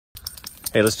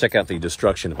Hey, let's check out the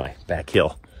destruction of my back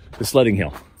hill, the sledding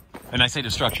hill. And I say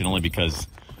destruction only because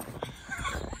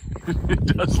it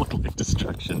does look like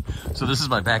destruction. So this is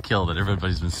my back hill that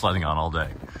everybody's been sledding on all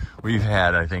day. We've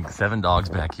had, I think, 7 dogs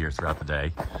back here throughout the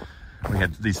day. We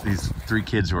had these 3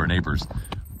 kids who are neighbors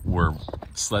were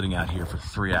sledding out here for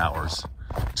 3 hours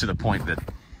to the point that,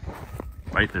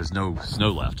 right, there's no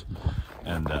snow left.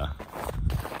 And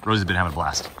Rosie's been having a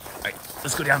blast. All right,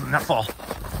 let's go down and not fall.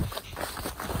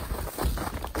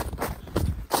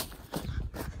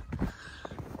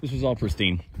 This was all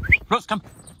pristine. Rose, come.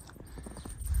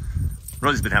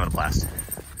 Rosie's been having a blast.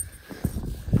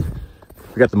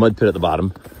 We got the mud pit at the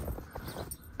bottom.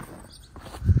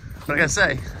 But I gotta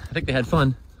say, I think they had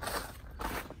fun.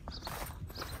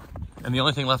 And the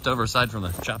only thing left over aside from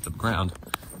the chopped up ground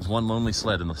is one lonely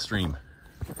sled in the stream.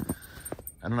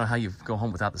 I don't know how you go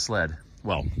home without the sled.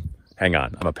 Well, hang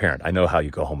on, I'm a parent. I know how you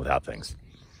go home without things.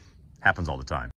 Happens all the time.